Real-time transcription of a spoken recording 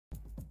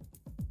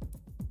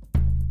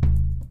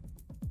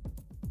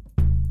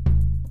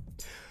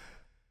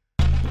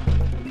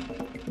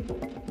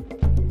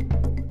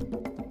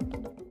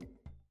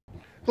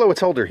Hello,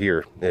 it's Helder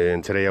here,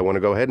 and today I want to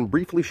go ahead and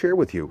briefly share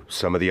with you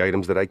some of the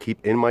items that I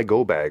keep in my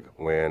go bag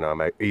when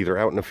I'm either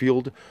out in the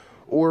field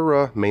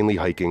or mainly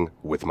hiking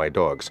with my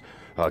dogs.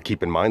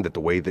 Keep in mind that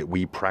the way that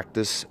we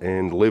practice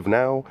and live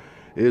now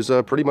is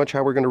pretty much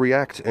how we're going to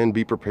react and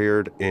be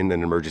prepared in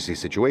an emergency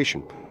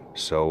situation.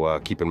 So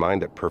keep in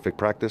mind that perfect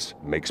practice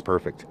makes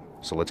perfect.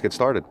 So let's get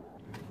started.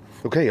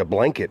 Okay, a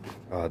blanket.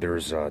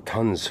 There's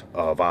tons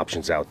of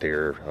options out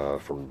there,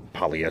 from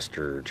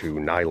polyester to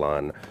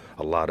nylon.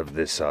 A lot of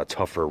this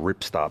tougher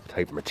ripstop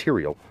type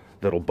material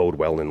that'll bode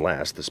well and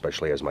last,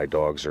 especially as my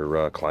dogs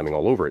are climbing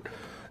all over it.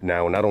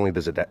 Now, not only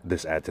does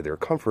this add to their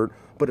comfort,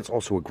 but it's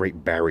also a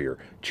great barrier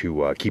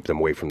to keep them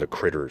away from the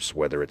critters,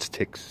 whether it's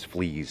ticks,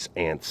 fleas,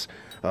 ants.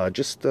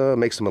 Just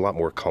makes them a lot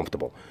more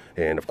comfortable.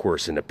 And of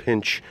course, in a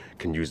pinch,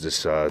 can use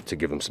this to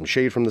give them some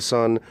shade from the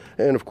sun,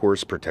 and of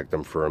course, protect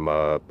them from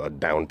a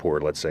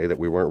downpour, let's say, that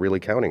we weren't really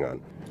counting on.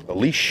 A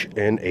leash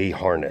and a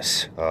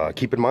harness.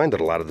 Keep in mind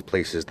that a lot of the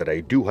places that I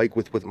do hike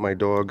with my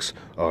dogs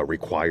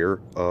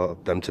require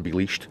them to be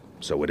leashed,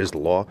 so it is the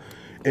law.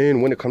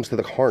 And when it comes to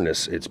the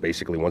harness, it's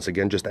basically, once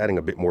again, just adding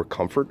a bit more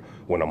comfort.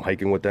 When I'm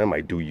hiking with them,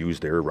 I do use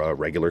their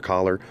regular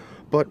collar.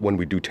 But when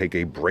we do take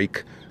a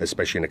break,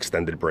 especially an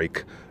extended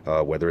break,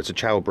 whether it's a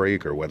chow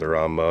break or whether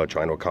I'm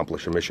trying to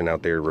accomplish a mission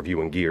out there,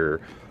 reviewing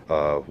gear,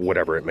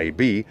 whatever it may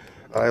be,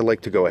 I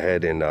like to go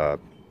ahead and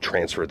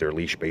transfer their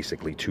leash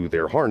basically to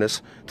their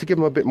harness to give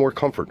them a bit more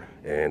comfort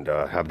and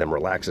have them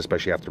relax,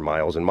 especially after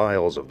miles and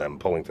miles of them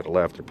pulling to the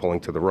left or pulling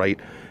to the right.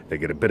 They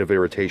get a bit of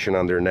irritation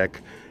on their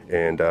neck,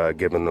 and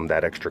giving them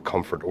that extra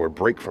comfort or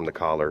break from the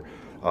collar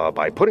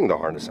by putting the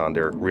harness on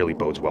there really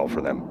bodes well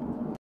for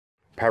them.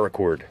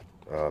 Paracord.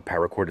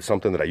 Paracord is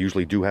something that I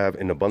usually do have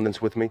in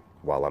abundance with me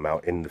while I'm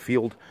out in the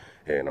field,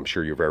 and I'm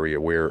sure you're very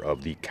aware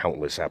of the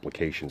countless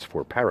applications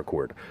for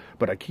paracord.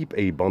 But I keep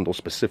a bundle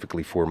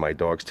specifically for my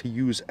dogs to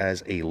use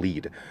as a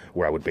lead,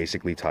 where I would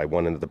basically tie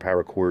one end of the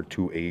paracord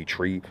to a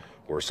tree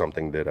or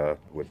something that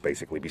would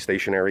basically be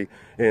stationary,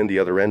 and the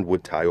other end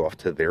would tie off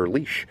to their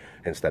leash.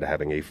 Instead of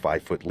having a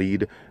 5-foot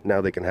lead,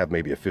 now they can have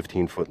maybe a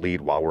 15-foot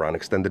lead while we're on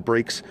extended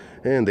breaks,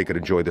 and they could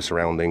enjoy the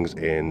surroundings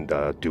and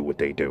do what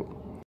they do.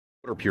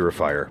 Water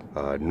purifier.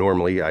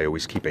 Normally, I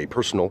always keep a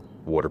personal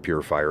water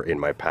purifier in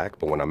my pack,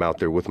 but when I'm out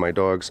there with my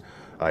dogs,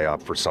 I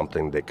opt for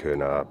something that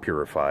can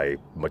purify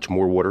much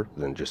more water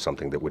than just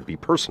something that would be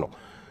personal.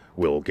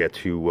 We'll get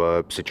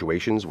to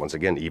situations, once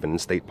again, even in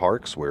state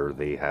parks where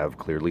they have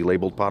clearly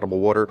labeled potable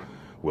water.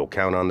 We'll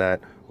count on that.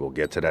 We'll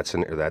get to that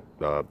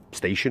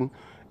station,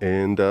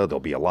 and there'll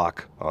be a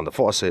lock on the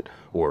faucet,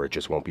 or it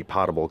just won't be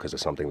potable because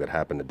of something that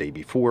happened the day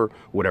before,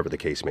 whatever the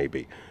case may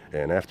be.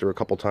 And after a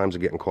couple times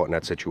of getting caught in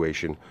that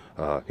situation,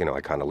 I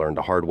kind of learned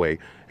the hard way,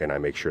 and I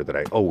make sure that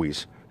I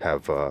always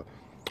have a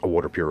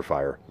water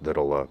purifier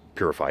that'll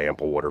purify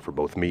ample water for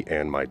both me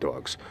and my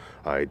dogs.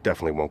 I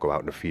definitely won't go out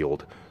in the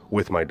field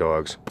with my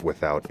dogs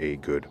without a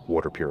good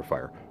water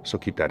purifier, so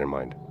keep that in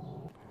mind.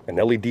 An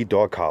LED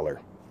dog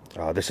collar.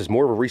 This is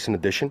more of a recent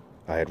addition.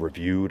 I had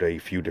reviewed a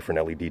few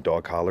different LED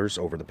dog collars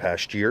over the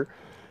past year,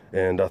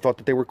 and I thought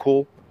that they were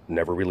cool.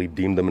 Never really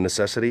deemed them a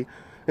necessity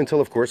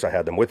until, of course, I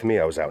had them with me.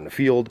 I was out in the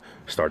field,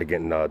 started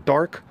getting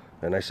dark,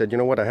 and I said, you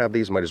know what, I have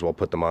these, might as well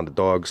put them on the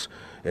dogs.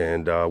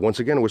 And once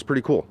again, it was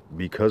pretty cool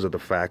because of the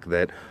fact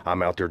that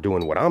I'm out there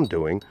doing what I'm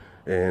doing,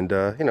 and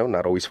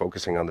not always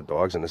focusing on the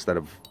dogs. And instead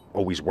of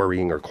always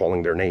worrying or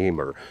calling their name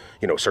or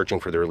searching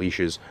for their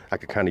leashes, I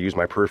could kind of use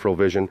my peripheral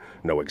vision,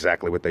 know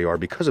exactly what they are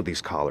because of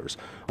these collars.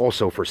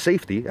 Also for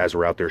safety, as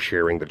we're out there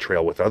sharing the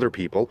trail with other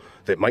people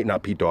that might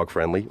not be dog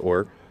friendly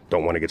or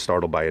don't want to get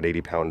startled by an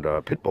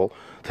 80-pound pit bull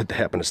that they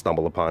happen to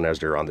stumble upon as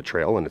they're on the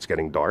trail and it's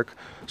getting dark.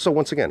 So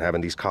once again,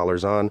 having these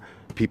collars on,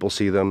 people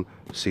see them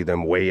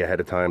way ahead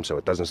of time, so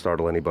it doesn't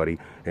startle anybody,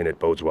 and it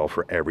bodes well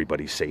for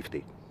everybody's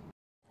safety.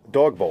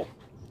 Dog bowl.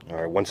 All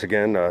right, once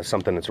again,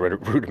 something that's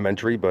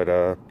rudimentary, but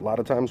a lot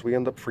of times we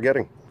end up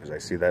forgetting, because I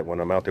see that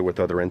when I'm out there with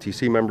other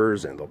NTC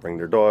members and they'll bring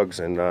their dogs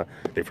and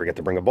they forget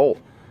to bring a bowl.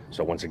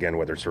 So once again,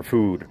 whether it's for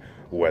food,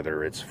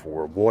 whether it's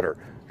for water,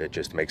 it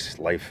just makes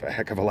life a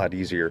heck of a lot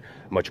easier,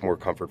 much more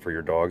comfort for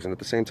your dogs, and at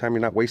the same time,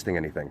 you're not wasting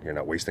anything. You're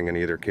not wasting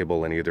any of their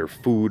kibble, any of their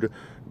food,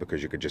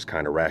 because you could just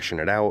kind of ration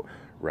it out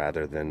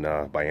rather than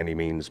by any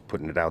means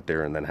putting it out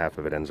there and then half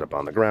of it ends up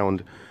on the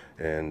ground.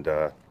 And,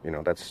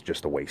 that's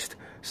just a waste.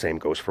 Same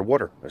goes for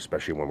water,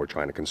 especially when we're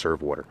trying to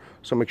conserve water.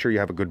 So make sure you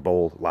have a good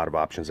bowl. A lot of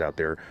options out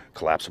there.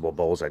 Collapsible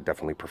bowls I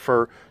definitely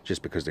prefer,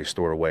 just because they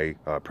store away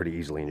pretty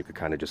easily, and you could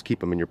kind of just keep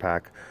them in your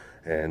pack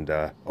and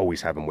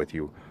always have them with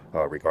you,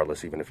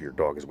 regardless, even if your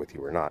dog is with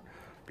you or not,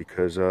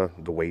 because the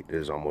weight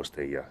is almost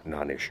a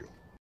non-issue.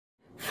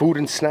 Food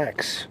and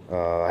snacks.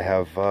 I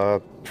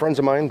have friends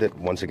of mine that,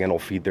 once again, will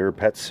feed their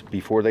pets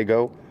before they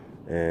go,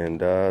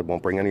 and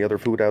won't bring any other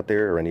food out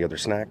there or any other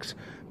snacks.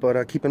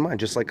 But keep in mind,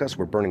 just like us,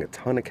 we're burning a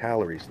ton of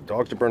calories. The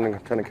dogs are burning a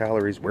ton of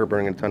calories, we're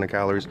burning a ton of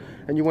calories,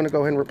 and you want to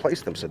go ahead and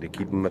replace them so that you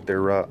keep them at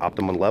their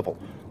optimum level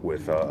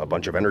with a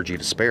bunch of energy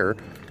to spare,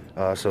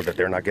 so that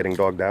they're not getting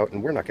dogged out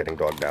and we're not getting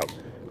dogged out.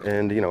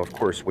 And, of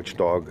course, which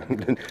dog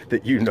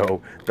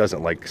that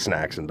doesn't like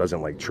snacks and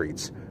doesn't like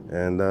treats.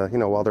 And,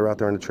 while they're out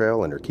there on the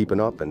trail and they're keeping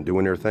up and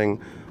doing their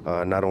thing,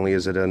 not only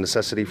is it a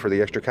necessity for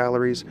the extra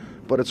calories,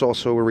 but it's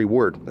also a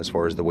reward as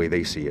far as the way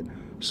they see it.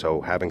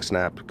 So having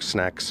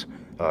snacks,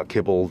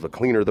 kibble, the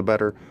cleaner the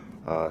better,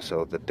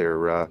 so that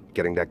they're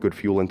getting that good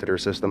fuel into their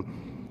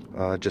system.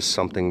 Just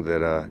something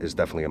that is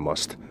definitely a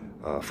must,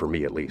 for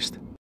me at least.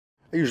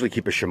 I usually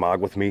keep a Shemagh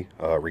with me,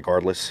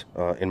 regardless,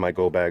 in my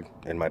go bag,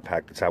 in my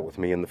pack that's out with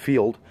me in the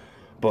field.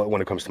 But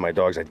when it comes to my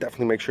dogs, I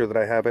definitely make sure that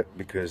I have it,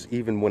 because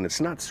even when it's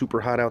not super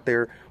hot out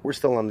there, we're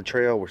still on the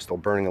trail, we're still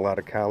burning a lot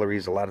of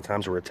calories. A lot of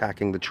times we're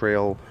attacking the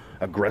trail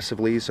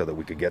aggressively so that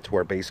we could get to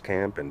our base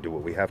camp and do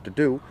what we have to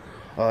do,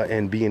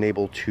 and being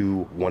able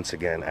to, once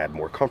again, add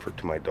more comfort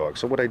to my dog.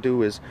 So what I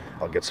do is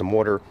I'll get some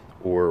water,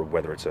 or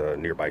whether it's a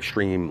nearby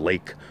stream,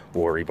 lake,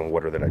 or even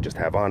water that I just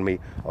have on me,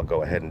 I'll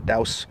go ahead and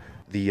douse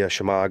the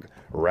Shemagh,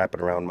 wrap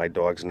it around my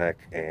dog's neck,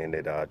 and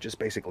it just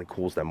basically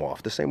cools them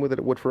off the same way that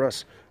it would for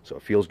us. So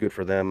it feels good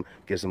for them,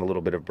 gives them a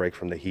little bit of break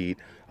from the heat,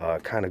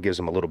 kind of gives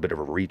them a little bit of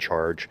a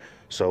recharge.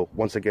 So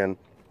once again,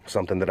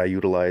 something that I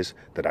utilize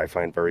that I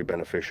find very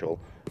beneficial,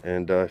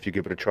 and if you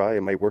give it a try,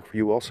 it might work for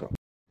you also.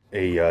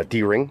 A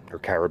D-ring or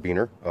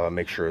carabiner,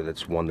 make sure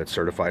that's one that's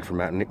certified for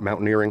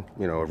mountaineering,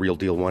 a real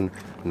deal one,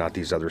 not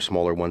these other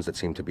smaller ones that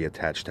seem to be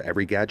attached to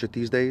every gadget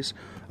these days.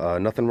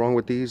 Nothing wrong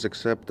with these,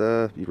 except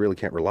you really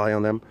can't rely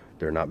on them.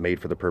 They're not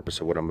made for the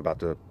purpose of what I'm about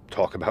to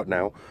talk about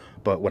now.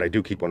 But what I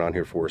do keep one on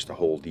here for is to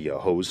hold the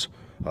hose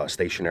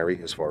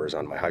stationary as far as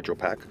on my hydro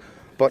pack.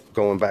 But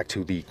going back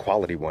to the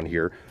quality one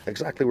here,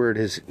 exactly where it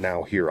is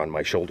now here on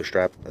my shoulder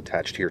strap,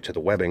 attached here to the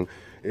webbing,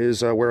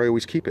 is where I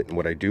always keep it. And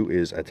what I do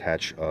is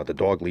attach the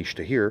dog leash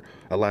to here,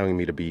 allowing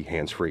me to be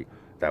hands-free.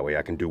 That way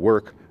I can do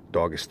work,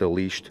 dog is still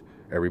leashed,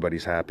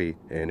 everybody's happy,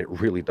 and it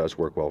really does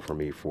work well for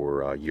me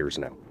for years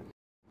now.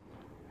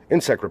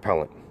 Insect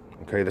repellent.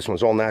 Okay, this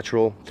one's all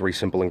natural, 3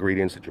 simple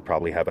ingredients that you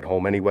probably have at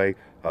home anyway.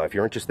 If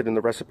you're interested in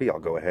the recipe, I'll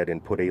go ahead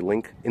and put a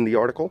link in the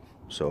article.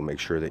 So make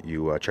sure that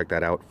you check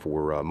that out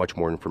for much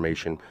more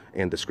information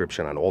and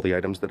description on all the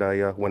items that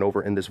I went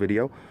over in this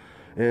video.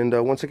 And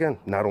once again,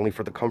 not only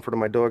for the comfort of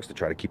my dogs, to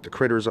try to keep the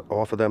critters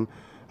off of them,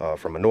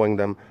 from annoying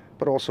them,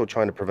 but also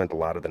trying to prevent a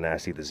lot of the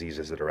nasty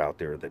diseases that are out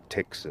there that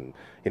ticks and,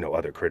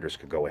 other critters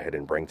could go ahead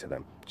and bring to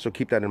them. So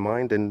keep that in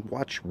mind and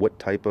watch what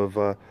type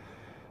of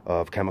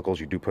chemicals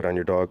you do put on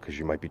your dog, because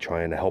you might be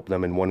trying to help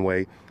them in one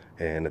way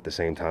and at the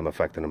same time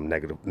affecting them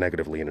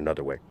negatively in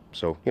another way.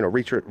 So,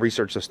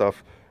 research the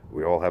stuff.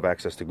 We all have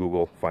access to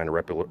Google. Find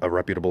a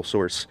reputable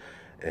source,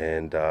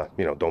 and,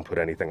 don't put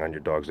anything on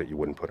your dogs that you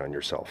wouldn't put on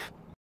yourself.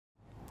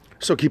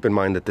 So keep in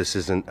mind that this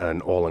isn't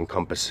an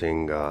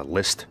all-encompassing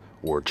list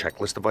or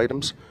checklist of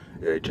items.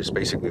 Just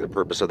basically the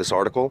purpose of this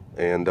article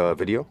and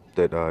video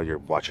that you're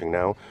watching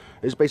now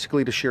is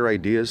basically to share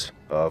ideas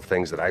of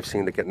things that I've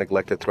seen that get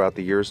neglected throughout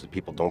the years that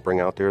people don't bring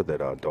out there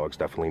that dogs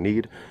definitely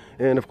need.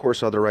 And of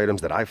course other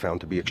items that I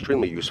found to be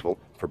extremely useful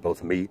for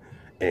both me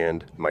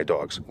and my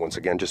dogs. Once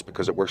again, just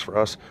because it works for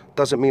us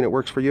doesn't mean it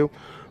works for you,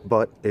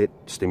 but it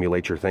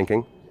stimulates your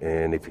thinking.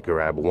 And if you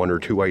grab 1 or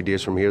 2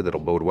 ideas from here that'll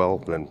bode well,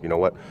 then you know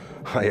what?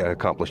 I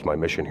accomplished my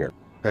mission here.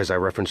 As I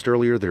referenced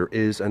earlier, there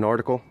is an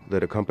article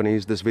that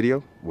accompanies this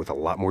video with a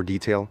lot more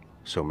detail,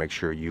 so make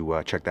sure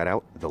you check that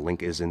out. The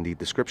link is in the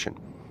description.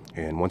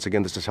 And once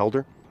again, this is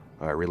Helder.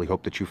 I really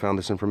hope that you found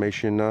this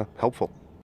information helpful.